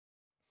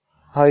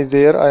Hi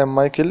there, I am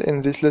Michael.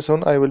 In this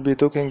lesson I will be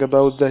talking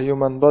about the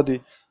human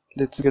body.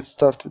 Let's get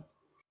started.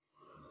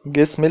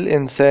 جسم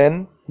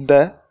الإنسان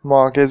ده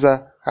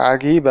معجزة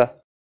عجيبة.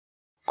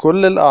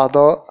 كل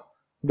الأعضاء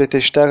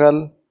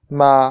بتشتغل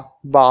مع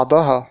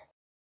بعضها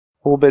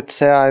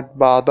وبتساعد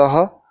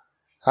بعضها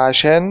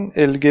عشان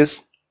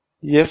الجسم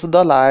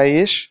يفضل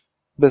عايش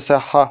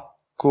بصحة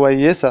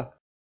كويسة.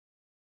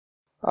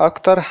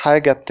 اكتر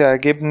حاجة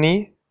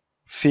بتعجبني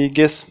في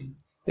جسم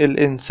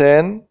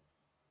الإنسان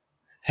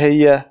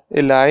هي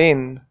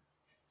العين.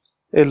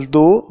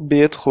 الضوء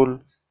بيدخل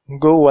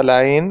جوه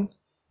العين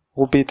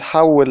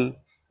وبيتحول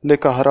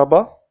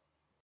لكهربا،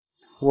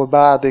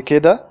 وبعد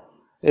كده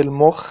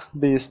المخ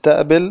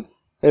بيستقبل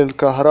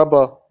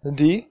الكهربا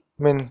دي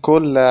من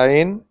كل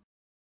عين،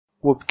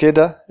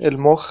 وبكده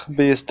المخ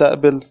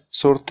بيستقبل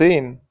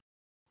صورتين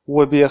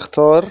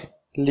وبيختار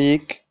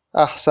ليك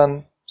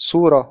احسن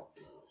صورة.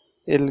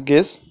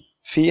 الجسم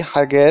فيه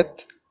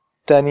حاجات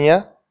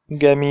تانية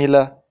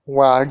جميلة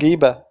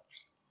وعجيبة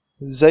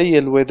زي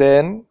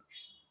الودان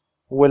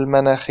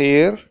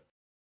والمناخير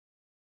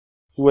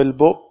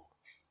والبق.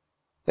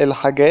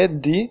 الحاجات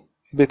دي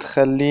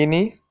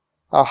بتخليني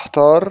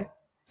احتار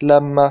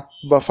لما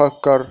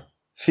بفكر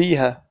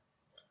فيها.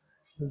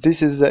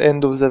 This is the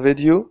end of the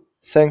video.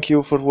 Thank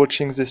you for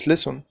watching this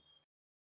lesson.